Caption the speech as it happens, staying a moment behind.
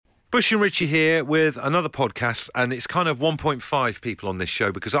Bush and Richie here with another podcast, and it's kind of 1.5 people on this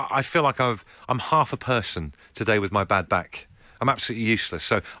show because I feel like I'm half a person today with my bad back. I'm absolutely useless,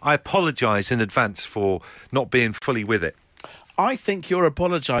 so I apologise in advance for not being fully with it. I think you're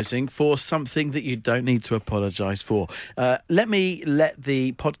apologising for something that you don't need to apologise for. Let me let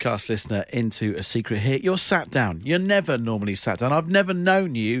the podcast listener into a secret here. You're sat down. You're never normally sat down. I've never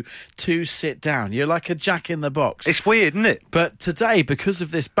known you to sit down. You're like a jack in the box. It's weird, isn't it? But today, because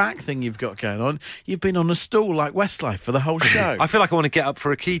of this back thing you've got going on, you've been on a stool like Westlife for the whole show. I feel like I want to get up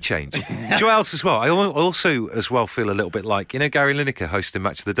for a key change. Do you know what else as well? I also as well feel a little bit like, Gary Lineker hosting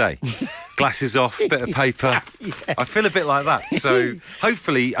Match of the Day. Glasses off, bit of paper. Yeah. I feel a bit like that. So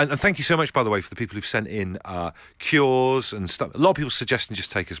hopefully, and thank you so much, by the way, for the people who've sent in cures and stuff. A lot of people suggesting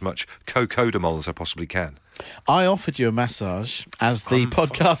just take as much Cocodamol as I possibly can. I offered you a massage, as the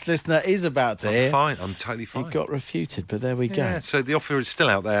podcast listener is about to hear. I'm fine. I'm totally fine. It got refuted, but there we go. Yeah, so the offer is still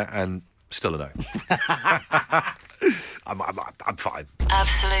out there and still a no. I'm fine.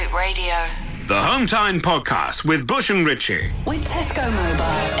 Absolute Radio. The Home Time Podcast with Bush and Richie. With Tesco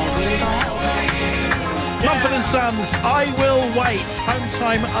Mobile, every little helps. Mumford & Sons, I Will Wait. Home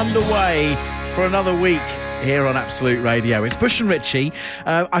time underway for another week here on Absolute Radio. It's Bush and Richie.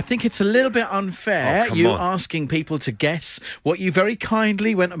 I think it's a little bit unfair asking people to guess what you very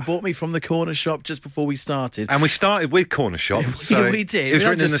kindly went and bought me from the corner shop just before we started. And we started with corner shop. So we did. It was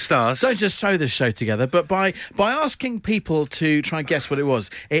written in the stars. Don't just throw this show together. But by asking people to try and guess what it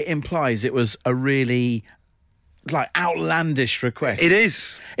was, it implies it was a really outlandish request. It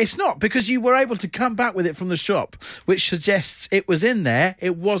is. It's not, because you were able to come back with it from the shop, which suggests it was in there.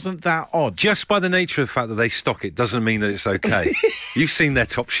 It wasn't that odd. Just by the nature of the fact that they stock it doesn't mean that it's okay. You've seen their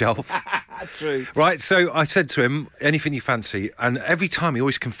top shelf. True. Right, so I said to him, anything you fancy, and every time he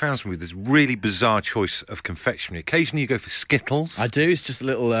always confounds me with this really bizarre choice of confectionery. Occasionally you go for Skittles. I do. It's just a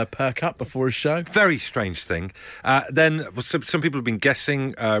little perk up before a show. Very strange thing. Then some people have been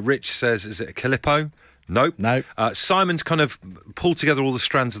guessing. Rich says, is it a Calippo? Nope. No. Simon's kind of pulled together all the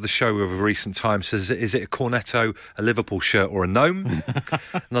strands of the show over recent times. Says, is it a Cornetto, a Liverpool shirt, or a gnome?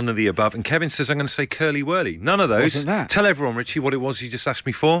 None of the above. And Kevin says, I'm going to say Curly Whirly. None of those. Wasn't that? Tell everyone, Richie, what it was you just asked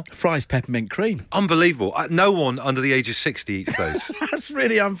me for. Fry's peppermint cream. Unbelievable. No one under the age of 60 eats those. That's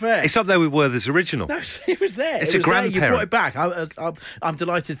really unfair. It's up there with Werther's Original. No, it was there. It's it was a grandparent. There. You brought it back. I'm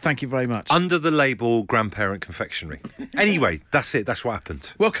delighted. Thank you very much. Under the label grandparent confectionery. Anyway, that's it. That's what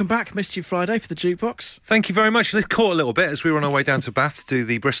happened. Welcome back. Missed you Friday for the jukebox. Thank you very much. Let's caught a little bit as we were on our way down to Bath to do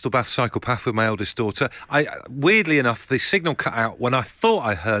the Bristol Bath cycle path with my eldest daughter. Weirdly enough, the signal cut out when I thought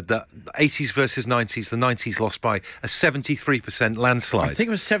I heard that 80s versus 90s, the 90s lost by a 73% landslide. I think it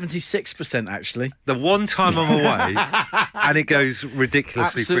was 76%, actually. The one time I'm away, and it goes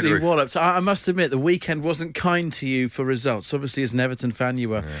ridiculously through the roof. Absolutely walloped. I must admit, the weekend wasn't kind to you for results. Obviously, as an Everton fan, you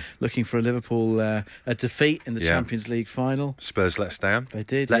were looking for a Liverpool a defeat in the Champions League final. Spurs let us down. They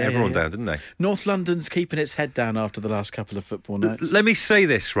did. Let everyone down, didn't they? North London's keeping its head down after the last couple of football nights. Let me say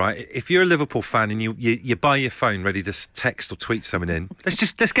this, right? If you're a Liverpool fan and you buy your phone ready to text or tweet something in,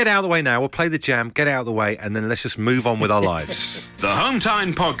 let's get it out of the way now. We'll play the jam, get it out of the way, and then let's just move on with our lives. The Home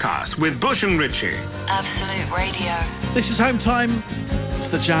Time Podcast with Bush and Richie. Absolute Radio. This is Home Time. It's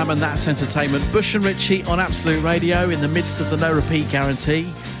the jam and that's entertainment. Bush and Richie on Absolute Radio in the midst of the no repeat guarantee.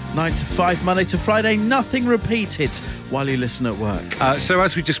 9 to 5, Monday to Friday, nothing repeated while you listen at work. So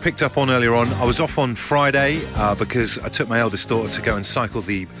as we just picked up on earlier on, I was off on Friday because I took my eldest daughter to go and cycle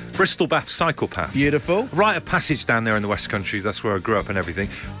the Bristol Bath cycle path. Beautiful. Rite of passage down there in the West Country. That's where I grew up and everything.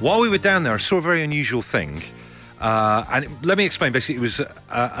 While we were down there, I saw a very unusual thing. Let me explain. Basically, it was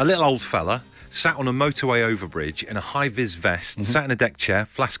a little old fella sat on a motorway overbridge in a high-vis vest, sat in a deck chair,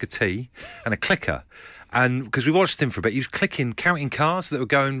 flask of tea and a clicker. And because we watched him for a bit, he was counting cars that were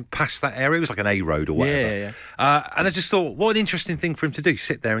going past that area. It was like an A road or whatever. Yeah. And I just thought, what an interesting thing for him to do,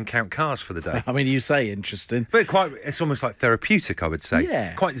 sit there and count cars for the day. I mean, you say interesting. But it's almost like therapeutic, I would say.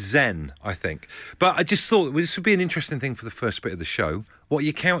 Yeah. Quite zen, I think. But I just thought this would be an interesting thing for the first bit of the show. What are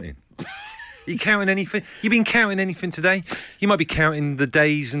you counting? Are you counting anything? You been counting anything today? You might be counting the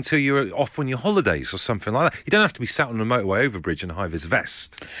days until you're off on your holidays or something like that. You don't have to be sat on a motorway overbridge in a high-vis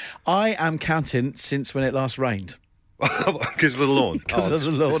vest. I am counting since when it last rained. Because of the lawn. Because of the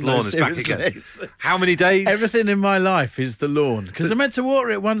lawn. This lawn is back Seriously. again. How many days? Everything in my life is the lawn. Because I'm meant to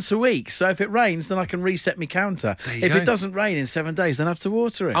water it once a week. So if it rains, then I can reset my counter. If it doesn't rain in 7 days, then I have to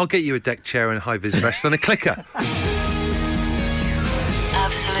water it. I'll get you a deck chair and a high-vis vest and a clicker.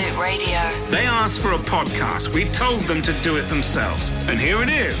 Absolute Absolute Radio. They asked for a podcast. We told them to do it themselves. And here it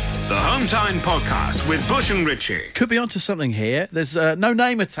is, the Home Time Podcast with Bush and Richie. Could be onto something here. There's no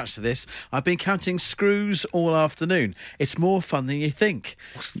name attached to this. I've been counting screws all afternoon. It's more fun than you think.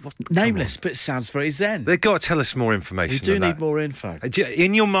 Nameless, but it sounds very zen. They've got to tell us more information. We do than need that. more info.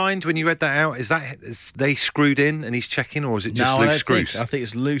 In your mind, when you read that out, is they screwed in and he's checking, or is it just No, loose screws? I think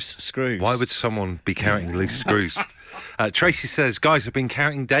it's loose screws. Why would someone be counting loose screws? Tracy says, guys, I've been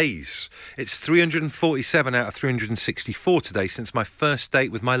counting days. It's 347 out of 364 today since my first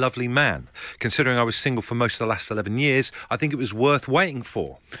date with my lovely man. Considering I was single for most of the last 11 years, I think it was worth waiting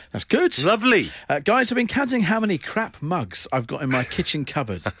for. That's good. Lovely. Guys, I've been counting how many crap mugs I've got in my kitchen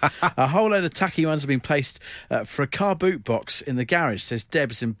cupboard. A whole load of tacky ones have been placed for a car boot box in the garage, says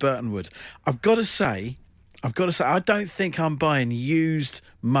Debs in Burtonwood. I've got to say, I don't think I'm buying used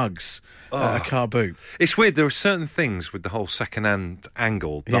mugs at a car boot. It's weird. There are certain things with the whole second-hand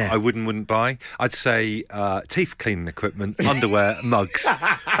angle that I wouldn't buy. I'd say teeth cleaning equipment, underwear, mugs.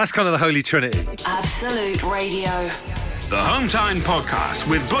 That's kind of the holy trinity. Absolute Radio. The Home Time Podcast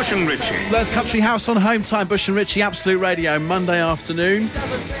with Bush and Richie. Let's Country House on Home Time, Bush and Richie, Absolute Radio, Monday afternoon.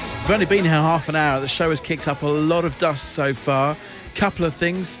 We've only been here half an hour. The show has kicked up a lot of dust so far. Couple of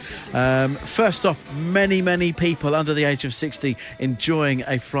things. First off, many people under the age of 60 enjoying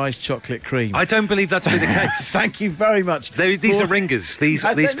a Fry's chocolate cream. I don't believe that to be the case. Thank you very much. These are ringers. These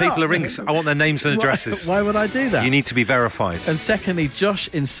people are ringers. I want their names and addresses. Why would I do that? You need to be verified. And secondly, Josh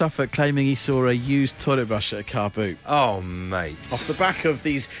in Suffolk claiming he saw a used toilet brush at a car boot. Oh, mate. Off the back of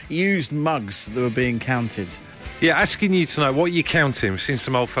these used mugs that were being counted. Yeah, asking you tonight, what are you counting? We've seen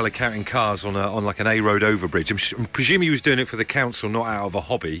some old fella counting cars on like an A-road overbridge. I'm presuming he was doing it for the council, not out of a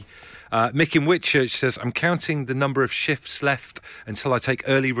hobby. Mick in Whitchurch says, I'm counting the number of shifts left until I take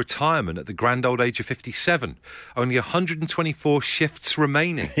early retirement at the grand old age of 57. Only 124 shifts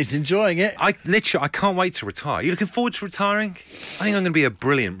remaining. He's enjoying it. I can't wait to retire. Are you looking forward to retiring? I think I'm going to be a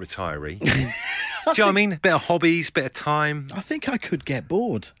brilliant retiree. Do you know what I mean? A bit of hobbies, bit of time. I think I could get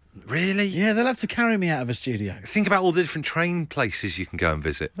bored. Really? Yeah, they'll have to carry me out of a studio. Think about all the different train places you can go and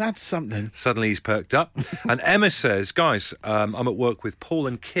visit. That's something. Suddenly he's perked up. And Emma says, guys, I'm at work with Paul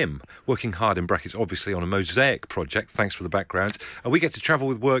and Kim, working hard in brackets, obviously, on a mosaic project. Thanks for the background. We get to travel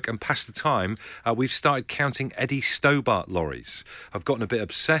with work and pass the time. We've started counting Eddie Stobart lorries. I've gotten a bit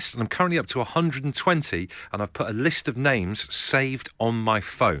obsessed, and I'm currently up to 120, and I've put a list of names saved on my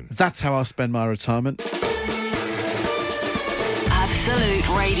phone. That's how I'll spend my retirement. Absolute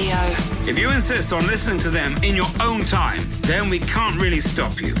Radio. If you insist on listening to them in your own time, then we can't really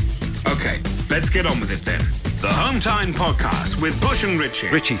stop you. Okay, let's get on with it then. The Home Time Podcast with Bush and Richie.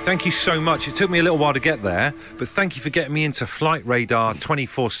 Richie, thank you so much. It took me a little while to get there, but thank you for getting me into Flight Radar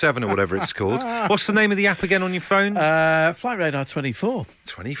 24/7 or whatever it's called. What's the name of the app again on your phone? Flight Radar 24.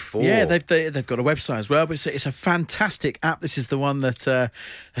 24. Yeah, they've got a website as well, but it's a fantastic app. This is the one that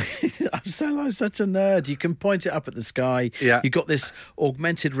I sound like such a nerd. You can point it up at the sky. Yeah. You've got this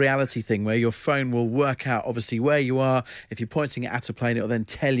augmented reality thing where your phone will work out obviously where you are. If you're pointing it at a plane, it'll then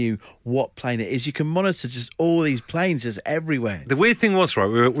tell you what plane it is. You can monitor just all these planes just everywhere. The weird thing was, right,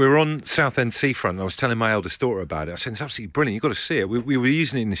 we were on Southend Seafront, and I was telling my eldest daughter about it. I said, it's absolutely brilliant, you've got to see it. We were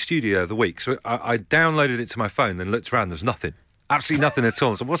using it in the studio the other week, so I downloaded it to my phone, then looked around, there's nothing. Absolutely nothing at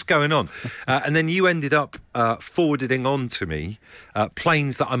all. So what's going on? And then you ended up forwarding on to me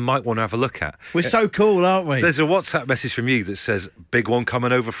planes that I might want to have a look at. We're so cool, aren't we? There's a WhatsApp message from you that says, big one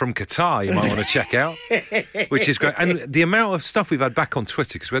coming over from Qatar you might want to check out, which is great. And the amount of stuff we've had back on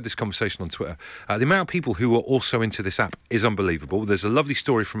Twitter, because we had this conversation on Twitter, the amount of people who are also into this app is unbelievable. There's a lovely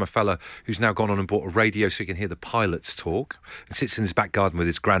story from a fella who's now gone on and bought a radio so he can hear the pilots talk, and sits in his back garden with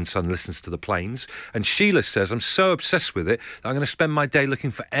his grandson, listens to the planes. And Sheila says, I'm so obsessed with it that I'm going to spend my day looking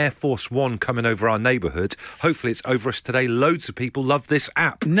for Air Force One coming over our neighbourhood. Hopefully it's over us today. Loads of people love this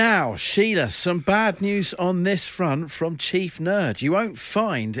app. Now, Sheila, some bad news on this front from Chief Nerd. You won't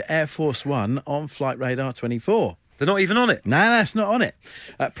find Air Force One on Flight Radar 24. They're not even on it? No, it's not on it.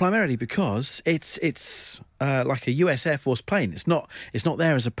 Primarily because it's like a US Air Force plane. It's not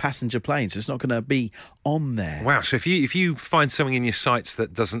there as a passenger plane, so it's not going to be on there. Wow, so if you find something in your sites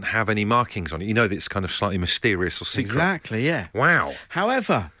that doesn't have any markings on it, you know that it's kind of slightly mysterious or secret. Exactly, yeah. Wow.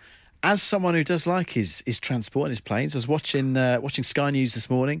 However, as someone who does like his transport and his planes, I was watching Sky News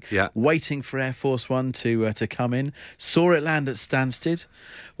this morning, waiting for Air Force One to come in. Saw it land at Stansted,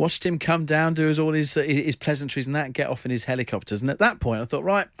 watched him come down, do all his pleasantries and that, and get off in his helicopters. And at that point, I thought,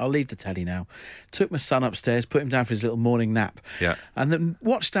 right, I'll leave the telly now. Took my son upstairs, put him down for his little morning nap, and then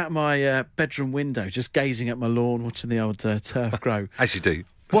watched out my bedroom window, just gazing at my lawn, watching the old turf grow. As you do.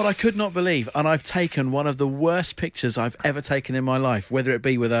 What I could not believe, and I've taken one of the worst pictures I've ever taken in my life, whether it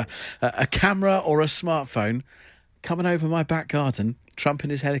be with a camera or a smartphone, coming over my back garden, Trump in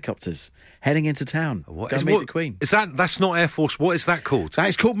his helicopters, heading into town. Go meet the Queen. That's not Air Force. What is that called? That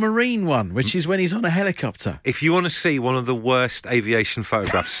is called Marine One, which is when he's on a helicopter. If you want to see one of the worst aviation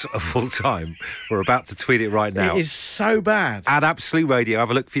photographs of all time, we're about to tweet it right now. It is so bad. At Absolute Radio,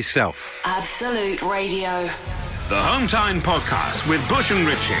 have a look for yourself. Absolute Radio. The Home Time Podcast with Bush and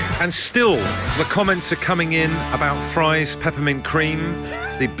Richie. And still, the comments are coming in about Fry's peppermint cream,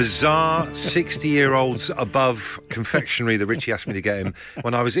 the bizarre 60-year-olds above confectionery that Richie asked me to get him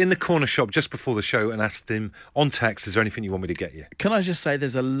when I was in the corner shop just before the show and asked him on text, is there anything you want me to get you? Can I just say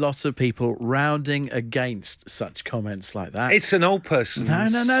there's a lot of people rounding against such comments like that. It's an old person's...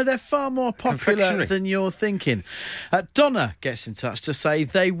 No, they're far more popular than you're thinking. Donna gets in touch to say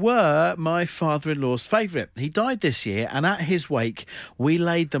they were my father-in-law's favourite. He died this year, and at his wake, we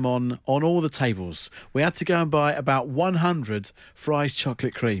laid them on all the tables. We had to go and buy about 100 Fry's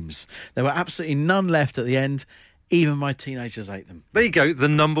chocolate creams. There were absolutely none left at the end. Even my teenagers ate them. There you go, the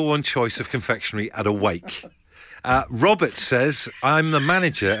number one choice of confectionery at a wake. Robert says, I'm the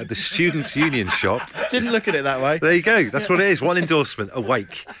manager at the Students' Union shop. Didn't look at it that way. There you go. That's what it is. One endorsement,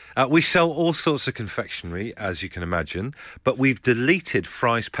 awake. We sell all sorts of confectionery, as you can imagine, but we've deleted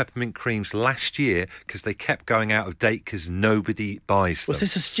Fry's peppermint creams last year because they kept going out of date because nobody buys them. Was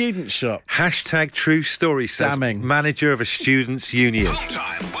this a student shop? Hashtag true story, says Damning. Manager of a Students' Union. Home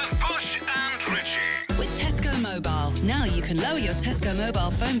Time with Bush and Richie. With Tesco Mobile. Now you can lower your Tesco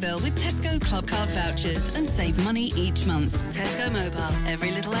Mobile phone bill with Tesco Club Card vouchers and save money each month. Tesco Mobile.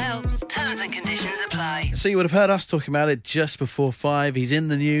 Every little helps. Terms and conditions apply. So you would have heard us talking about it just before 5. He's in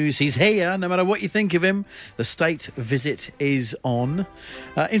the news. He's here. No matter what you think of him, the state visit is on.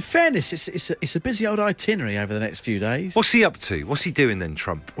 In fairness, it's a busy old itinerary over the next few days. What's he up to? What's he doing then,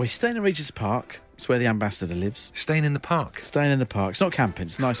 Trump? We're staying in Regent's Park. It's where the ambassador lives. Staying in the park? Staying in the park. It's not camping.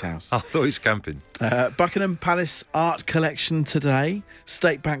 It's a nice house. I thought he was camping. Buckingham Palace art collection today.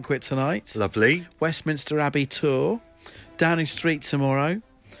 State banquet tonight. Lovely. Westminster Abbey tour. Downing Street tomorrow.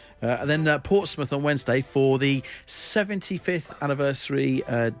 And then Portsmouth on Wednesday for the 75th anniversary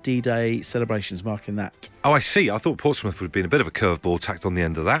D-Day celebrations, marking that. Oh, I see. I thought Portsmouth would have been a bit of a curveball tacked on the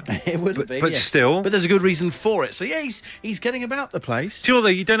end of that. It would have been, but yes. Still. But there's a good reason for it. So yeah, he's getting about the place. Do you know, though,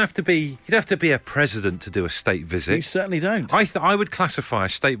 you don't have to be a president to do a state visit. You certainly don't. I would classify a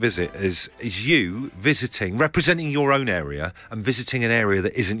state visit as you visiting, representing your own area and visiting an area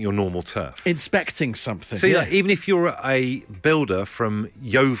that isn't your normal turf. Inspecting something. So yeah, even if you're a builder from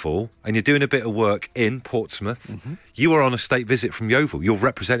Yeovil and you're doing a bit of work in Portsmouth, you are on a state visit from Yeovil. You're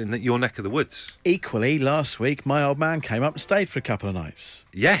representing your neck of the woods. Equally, last week, my old man came up and stayed for a couple of nights.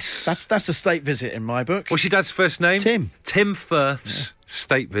 Yes. That's a state visit in my book. What's your dad's first name? Tim. Tim Firth's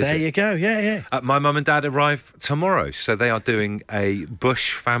state visit. There you go, yeah. My mum and dad arrive tomorrow, so they are doing a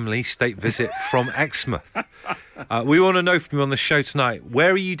Bush family state visit from Exmouth. We want to know from you on the show tonight,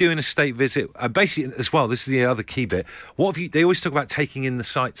 where are you doing a state visit? Basically, as well, this is the other key bit. What have you? They always talk about taking in the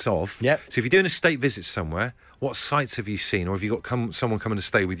sights of. Yep. So if you're doing a state visit somewhere, what sights have you seen, or have you got someone coming to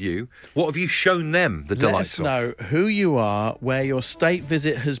stay with you? What have you shown them the delights of? Let us know who you are, where your state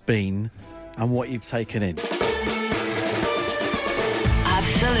visit has been, and what you've taken in.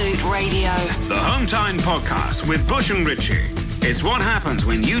 Absolute Radio. The Home Time Podcast with Bush and Richie. It's what happens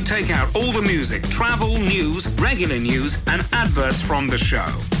when you take out all the music, travel, news, regular news, and adverts from the show.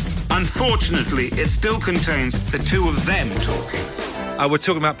 Unfortunately, it still contains the two of them talking. We're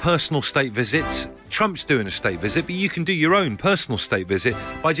talking about personal state visits. Trump's doing a state visit, but you can do your own personal state visit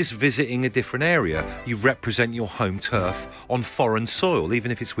by just visiting a different area. You represent your home turf on foreign soil, even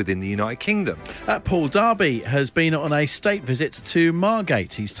if it's within the United Kingdom. Paul Darby has been on a state visit to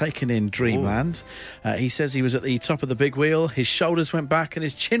Margate. He's taken in Dreamland. He says he was at the top of the big wheel, his shoulders went back and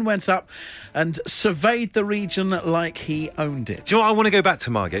his chin went up and surveyed the region like he owned it. Do you know what? I want to go back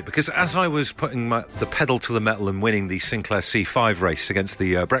to Margate because as I was putting the pedal to the metal and winning the Sinclair C5 race against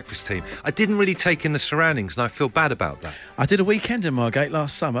the breakfast team, I didn't really take in the surroundings and I feel bad about that. I did a weekend in Margate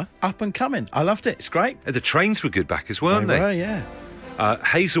last summer. Up and coming. I loved it. It's great. The trains were good back as well, weren't they? They were, yeah.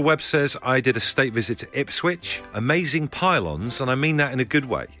 Hazel Webb says, I did a state visit to Ipswich. Amazing pylons, and I mean that in a good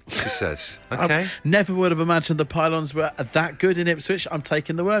way, she says. Okay. I never would have imagined the pylons were that good in Ipswich. I'm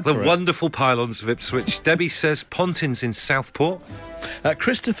taking the word for it. The wonderful pylons of Ipswich. Debbie says Pontins in Southport.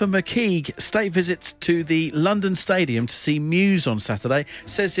 Christopher McKeague, state visits to the London Stadium to see Muse on Saturday,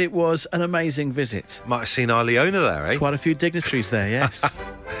 says it was an amazing visit. Might have seen our Leona there, eh? Quite a few dignitaries there, yes.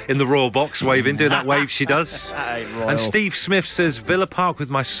 In the royal box, waving, doing that wave she does. And Steve Smith says, Villa Park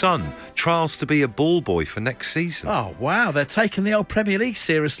with my son. trials to be a ball boy for next season. Oh, wow. They're taking the old Premier League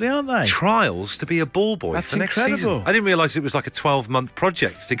seriously, aren't they? Trials to be a ball boy That's for next incredible. season. I didn't realise it was like a 12-month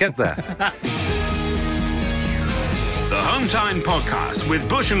project to get there. The Home Time Podcast with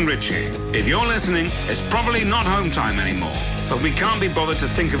Bush and Richie. If you're listening, it's probably not Home Time anymore, but we can't be bothered to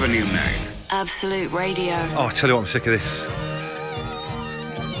think of a new name. Absolute Radio. Oh, I tell you what, I'm sick of this.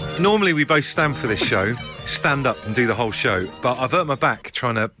 Normally we both stand for this show, stand up and do the whole show, but I've hurt my back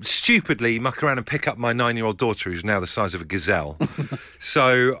trying to stupidly muck around and pick up my 9-year-old daughter, who's now the size of a gazelle. And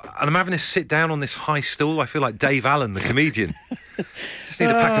I'm having to sit down on this high stool. I feel like Dave Allen, the comedian. Just need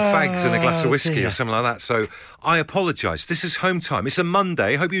a pack of fags and a glass of whiskey or something like that. So I apologise. This is Home Time. It's a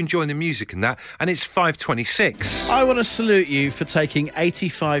Monday. I hope you're enjoying the music and that. And it's 5:26. I want to salute you for taking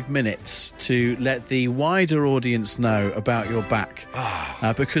 85 minutes to let the wider audience know about your back.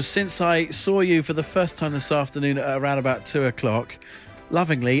 Because since I saw you for the first time this afternoon at around about 2 o'clock,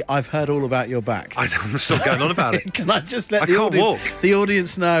 lovingly, I've heard all about your back. I'm still going on about it. Can I just let I can't walk. The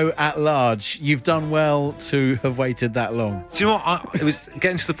audience know at large you've done well to have waited that long? Do you know what? It was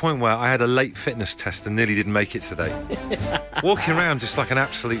getting to the point where I had a late fitness test and nearly didn't make it today. Walking around just like an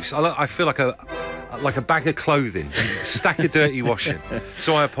absolute... I feel like a bag of clothing, a stack of dirty washing.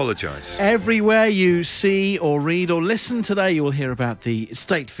 So I apologise. Everywhere you see or read or listen today, you will hear about the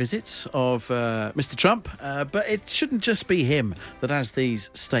state visits of Mr. Trump. But it shouldn't just be him that has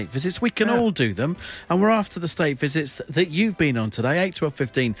these state visits. We can all do them. And we're after the state visits that you've been on today. 8 12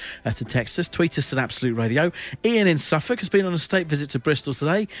 15 to text us. Tweet us at Absolute Radio. Ian in Suffolk has been on a state visit to Bristol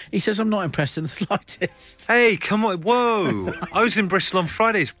today. He says, I'm not impressed in the slightest. Hey, come on. Whoa. I was in Bristol on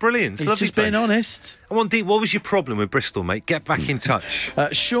Friday. It's brilliant. It's He's lovely just being place. honest. I want deep. What was your problem with Bristol, mate? Get back in touch.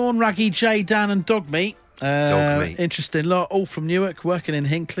 Sean, Raggy, Jay, Dan and Dogmeat. Dogmeat. Interesting lot. All from Newark, working in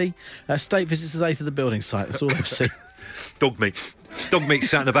Hinckley. State visits today to the building site. That's all I've seen. Dogmeat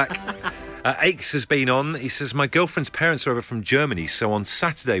sat in the back. Aches has been on. He says, my girlfriend's parents are over from Germany, so on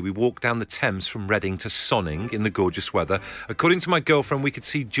Saturday we walked down the Thames from Reading to Sonning in the gorgeous weather. According to my girlfriend, we could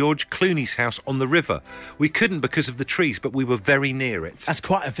see George Clooney's house on the river. We couldn't because of the trees, but we were very near it. That's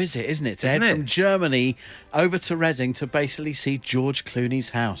quite a visit, isn't it? To Isn't head it? from Germany over to Reading to basically see George Clooney's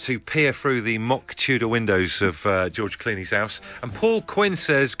house. To peer through the mock Tudor windows of George Clooney's house. And Paul Quinn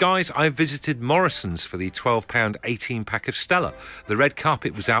says, guys, I visited Morrison's for the £12 18-pack of Stella. The red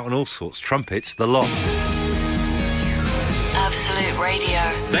carpet was out and all sorts. Trumpets, the lot. Absolute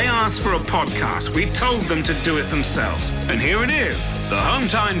Radio. They asked for a podcast. We told them to do it themselves. And here it is, the Home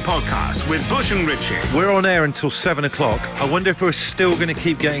Time Podcast with Bush and Richie. We're on air until 7 o'clock. I wonder if we're still going to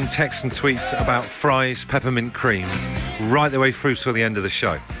keep getting texts and tweets about Fry's peppermint cream right the way through till the end of the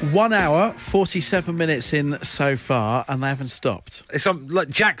show. 1 hour, 47 minutes in so far, and they haven't stopped. It's like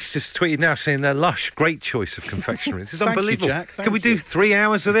Jack's just tweeted now saying they're Lush. Great choice of confectionery. This is Thank you, unbelievable. Jack. Can we Thank you. do 3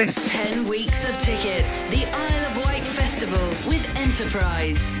 hours of this? 10 weeks of tickets. The Isle of Wight Festival with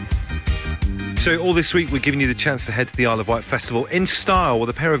Enterprise. So all this week we're giving you the chance to head to the Isle of Wight Festival in style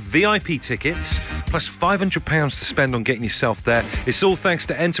with a pair of VIP tickets plus £500 to spend on getting yourself there. It's all thanks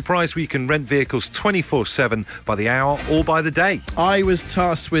to Enterprise, where you can rent vehicles 24/7 by the hour or by the day. I was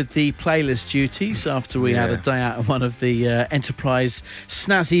tasked with the playlist duties after we had a day out of one of the Enterprise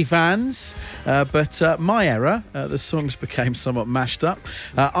snazzy vans. But my error, the songs became somewhat mashed up.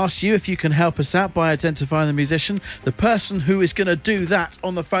 Asked you if you can help us out by identifying the musician. The person who is going to do that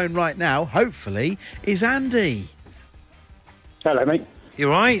on the phone right now, hopefully, is Andy. Hello, mate.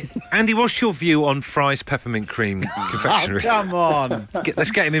 You all right? Andy, what's your view on Fry's peppermint cream confectionery? Oh, come on.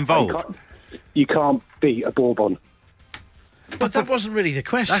 Let's get him involved. You can't beat a bourbon. But that wasn't really the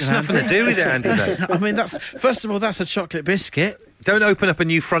question, That's nothing Andy. to do with it, Andy, though. I mean, first of all, that's a chocolate biscuit. Don't open up a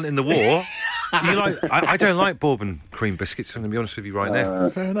new front in the war. I don't like bourbon cream biscuits, I'm going to be honest with you right now.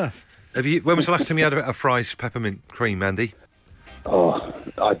 Fair enough. When was the last time you had a Fry's peppermint cream, Andy? Oh,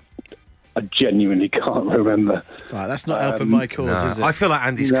 I genuinely can't remember. Right, that's not helping my cause, is it? I feel like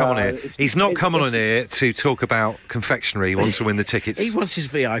Andy's No, come on here. He's not it's- coming on here to talk about confectionery. He wants to win the tickets. He wants his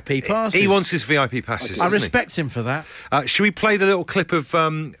VIP passes. He wants his VIP passes. I doesn't he? respect him for that. Should we play the little clip of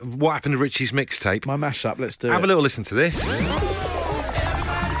what happened to Richie's mixtape? My mashup, let's do Have it. a little listen to this.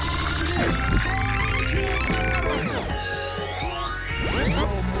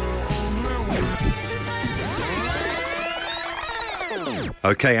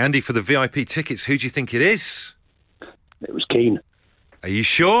 Okay, Andy, for the VIP tickets, who do you think it is? It was Keane. Are you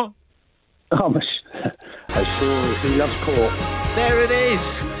sure? I'm sure he loves pork. There it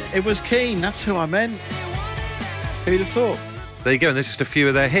is. It was Keane. That's who I meant. Who'd have thought? There you go, and there's just a few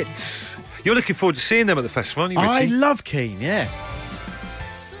of their hits. You're looking forward to seeing them at the festival, aren't you, Richie? I love Keane, yeah.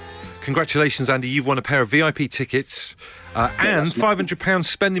 Congratulations, Andy. You've won a pair of VIP tickets and £500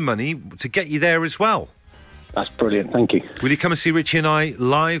 spending money to get you there as well. That's brilliant, thank you. Will you come and see Richie and I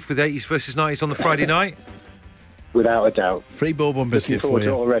live with 80s versus 90s on the Friday night? Without a doubt. Free bourbon biscuit Looking for forward to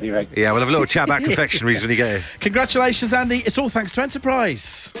you. it already, mate. Yeah, we'll have a little chat about confectionaries when you get here. Congratulations, Andy. It's all thanks to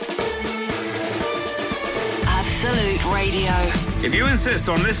Enterprise. Absolute Radio. If you insist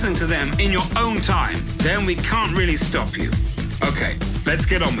on listening to them in your own time, then we can't really stop you. OK, let's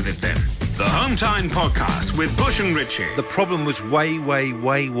get on with it then. The Home Time Podcast with Bush and Richie. The problem was way, way,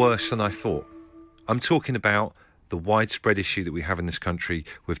 way worse than I thought. I'm talking about the widespread issue that we have in this country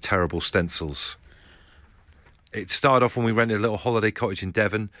with terrible stencils. It started off when we rented a little holiday cottage in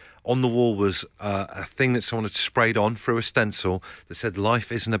Devon. On the wall was a thing that someone had sprayed on through a stencil that said,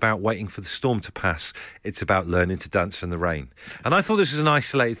 life isn't about waiting for the storm to pass, it's about learning to dance in the rain. And I thought this was an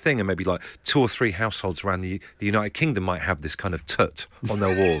isolated thing, and maybe like 2 or 3 households around the United Kingdom might have this kind of tut on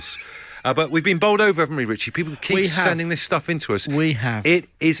their walls. But we've been bowled over, haven't we, Richie? People keep sending this stuff into us. We have. It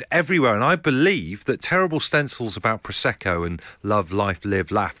is everywhere. And I believe that terrible stencils about Prosecco and love, life,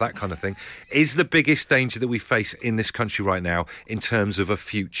 live, laugh, that kind of thing, is the biggest danger that we face in this country right now in terms of a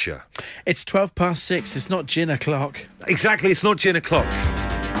future. It's 6:12. It's not gin o'clock. Exactly, it's not gin o'clock.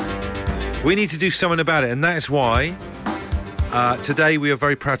 We need to do something about it. And that is why today we are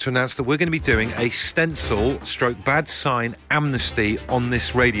very proud to announce that we're going to be doing a stencil / bad sign amnesty on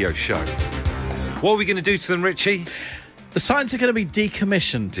this radio show. What are we going to do to them, Richie? The signs are going to be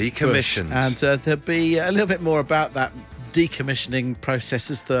decommissioned. Decommissioned. Bush, and there'll be a little bit more about that decommissioning process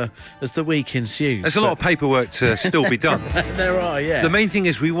as the week ensues. There's a lot of paperwork to still be done. There are, yeah. The main thing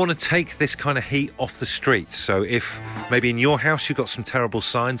is we want to take this kind of heat off the streets. So if maybe in your house you've got some terrible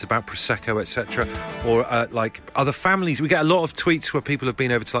signs about Prosecco, etc., or like other families, we get a lot of tweets where people have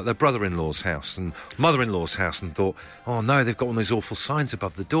been over to like their brother-in-law's house and mother-in-law's house and thought, oh no, they've got one of those awful signs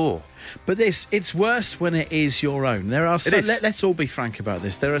above the door. But it's worse when it is your own. There are let's all be frank about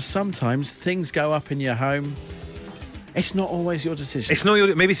this. There are sometimes things go up in your home. It's not always your decision. It's not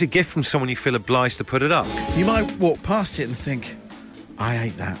your. Maybe it's a gift from someone you feel obliged to put it up. You might walk past it and think, I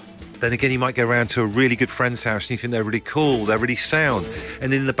hate that. Then again, you might go around to a really good friend's house and you think they're really cool, they're really sound.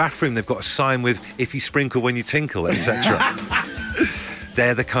 And in the bathroom, they've got a sign with, if you sprinkle when you tinkle, etc.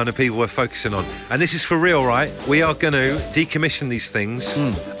 They're the kind of people we're focusing on. And this is for real, right? We are going to decommission these things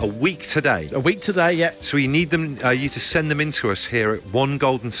a week today. A week today, yeah. So we need them, you to send them in to us here at 1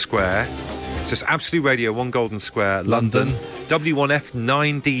 Golden Square. So it's Absolute Radio, 1 Golden Square, London. W1F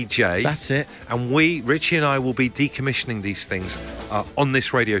 9DJ. That's it. And Richie and I, will be decommissioning these things on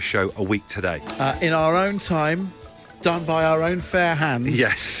this radio show a week today. In our own time, done by our own fair hands.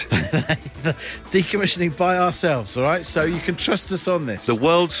 Yes. Decommissioning by ourselves, all right? So you can trust us on this. The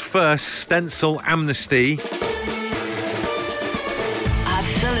world's first stencil amnesty.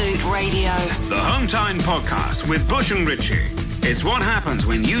 Absolute Radio. The Home Time Podcast with Bush and Richie. It's what happens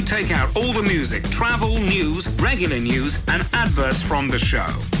when you take out all the music, travel, news, regular news, and adverts from the show.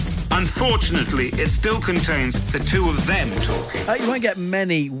 Unfortunately, it still contains the two of them talking. You won't get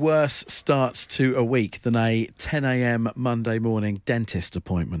many worse starts to a week than a 10 a.m. Monday morning dentist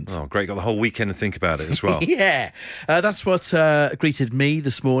appointment. Oh, great. Got the whole weekend to think about it as well. Yeah. That's what greeted me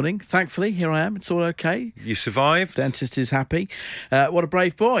this morning. Thankfully, here I am. It's all okay. You survived? Dentist is happy. What a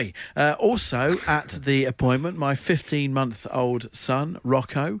brave boy. Also, at the appointment, my 15-month-old son,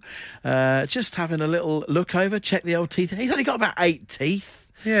 Rocco, just having a little look over, check the old teeth. He's only got about 8 teeth.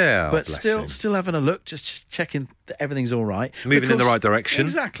 Yeah, but still having a look, just checking that everything's all right. Moving in the right direction.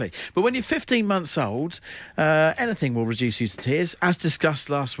 Exactly. But when you're 15 months old, anything will reduce you to tears. As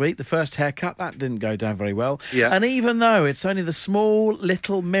discussed last week, the first haircut, that didn't go down very well. Yeah. And even though it's only the small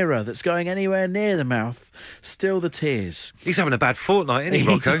little mirror that's going anywhere near the mouth, still the tears. He's having a bad fortnight, isn't he,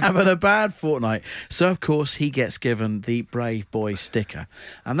 Rocco? He's having a bad fortnight. So, of course, he gets given the Brave Boy sticker.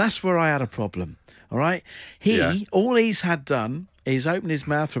 And that's where I had a problem, all right? All he's had done... He's opened his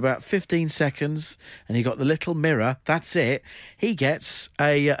mouth for about 15 seconds and he got the little mirror. That's it. He gets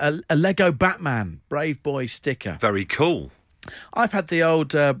a Lego Batman Brave Boy sticker. Very cool. I've had the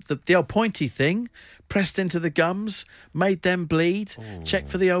old pointy thing pressed into the gums, made them bleed, checked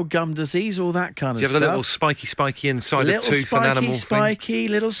for the old gum disease, all that kind of stuff. You have a little spiky inside a tooth, an animal spiky,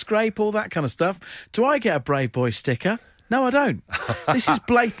 little scrape, all that kind of stuff. Do I get a Brave Boy sticker? No, I don't. This is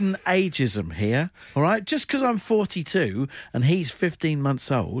blatant ageism here, all right? Just because I'm 42 and he's 15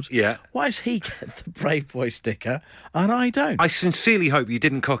 months old, why does he get the Brave Boy sticker and I don't? I sincerely hope you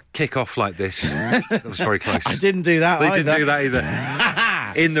didn't kick off like this. That was very close. I didn't do that either. They didn't do that either.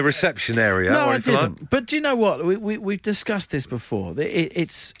 in the reception area. No, I didn't. But do you know what? We've discussed this before.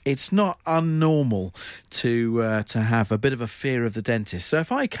 It's not unnormal to have a bit of a fear of the dentist. So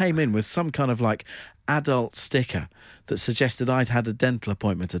if I came in with some kind of like adult sticker that suggested I'd had a dental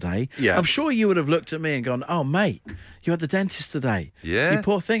appointment today, I'm sure you would have looked at me and gone, "Oh, mate, you had the dentist today. Yeah. You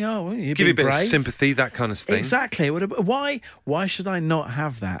poor thing. Oh, well, you've give you a bit brave. of sympathy, that kind of thing." Exactly. Why should I not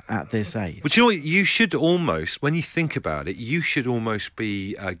have that at this age? But you know what? You should almost, when you think about it, you should almost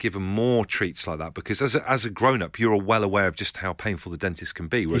be given more treats like that, because as a grown-up, you're well aware of just how painful the dentist can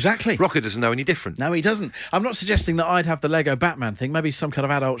be. Exactly. Rocker doesn't know any different. No, he doesn't. I'm not suggesting that I'd have the Lego Batman thing. Maybe some kind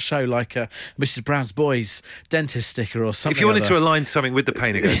of adult show like Mrs. Brown's Boys dentist sticker or something. If you wanted to align something with the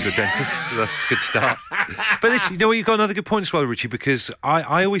pain of going to a dentist, that's a good start. But you know what? You've got another good point as well, Richie, because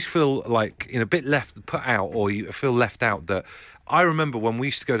I always feel like a bit put out, or you feel left out. That I remember when we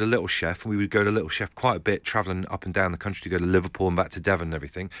used to go to Little Chef, and we would go to Little Chef quite a bit, travelling up and down the country to go to Liverpool and back to Devon and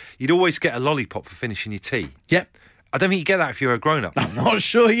everything. You'd always get a lollipop for finishing your tea. Yep. I don't think you get that if you're a grown-up. I'm not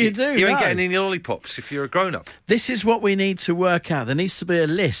sure you do. You ain't getting any lollipops if you're a grown-up. This is what we need to work out. There needs to be a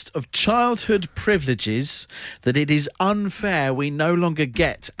list of childhood privileges that it is unfair we no longer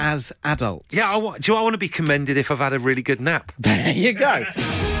get as adults. Yeah, I want to be commended if I've had a really good nap. There you go.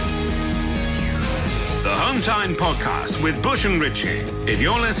 The Home Time Podcast with Bush and Richie. If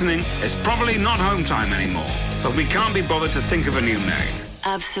you're listening, it's probably not Home Time anymore, but we can't be bothered to think of a new name.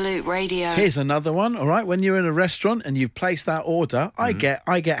 Absolute Radio. Here's another one, all right? When you're in a restaurant and you've placed that order, I get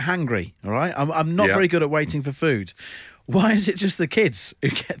hangry, all right? I'm not very good at waiting for food. Why is it just the kids who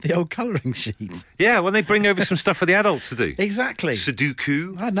get the old colouring sheet? Yeah, when they bring over some stuff for the adults to do. Exactly.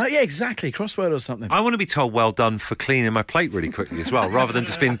 Sudoku. I know, yeah, exactly. Crossword or something. I want to be told well done for cleaning my plate really quickly as well, rather than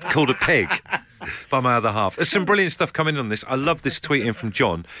just being called a pig by my other half. There's some brilliant stuff coming on this. I love this tweet in from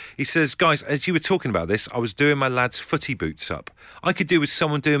John. He says, guys, as you were talking about this, I was doing my lad's footy boots up. I could do with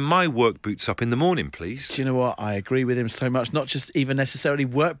someone doing my work boots up in the morning, please. Do you know what? I agree with him so much. Not just even necessarily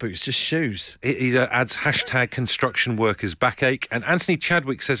work boots, just shoes. He adds hashtag construction workers backache. And Anthony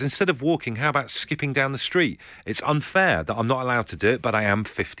Chadwick says, instead of walking, how about skipping down the street? It's unfair that I'm not allowed to do it, but I am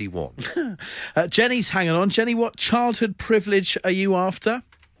 51. Jenny's hanging on. Jenny, what childhood privilege are you after?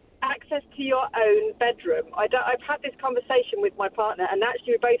 Access to your own bedroom. I've had this conversation with my partner, and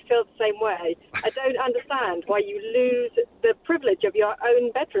actually we both feel the same way. I don't understand why you lose the privilege of your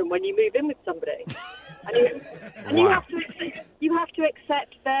own bedroom when you move in with somebody. And you have to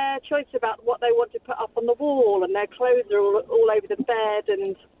accept their choice about what they want to put up on the wall, and their clothes are all over the bed,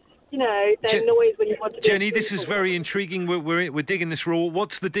 and their noise when you want to. Jenny, this is very intriguing. We're digging this raw.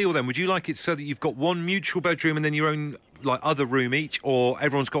 What's the deal then? Would you like it so that you've got one mutual bedroom and then your own other room each, or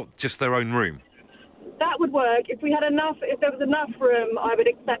everyone's got just their own room? That would work. If there was enough room, I would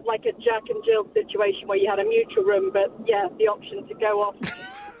accept like a Jack and Jill situation where you had a mutual room, but yeah, the option to go off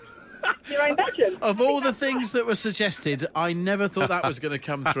your own bedroom. Of all the things that were suggested, I never thought that was going to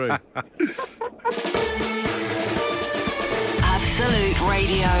come through. Absolute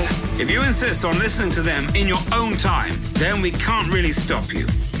Radio. If you insist on listening to them in your own time, then we can't really stop you.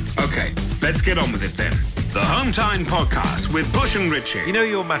 Okay, let's get on with it then. The Home Time Podcast with Bush and Richie. You know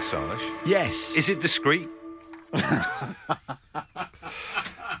your massage? Yes. Is it discreet?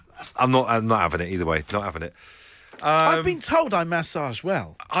 I'm not having it either way. Not having it. I've been told I massage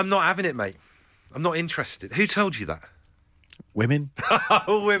well. I'm not having it, mate. I'm not interested. Who told you that? Women.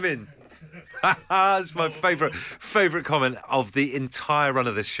 Women. That's my favourite comment of the entire run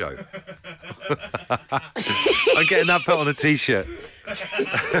of this show. I'm getting that put on a T-shirt.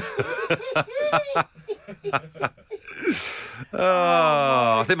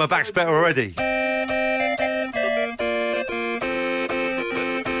 I think my back's better already.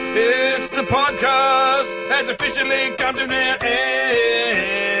 It's the podcast has officially come to an end.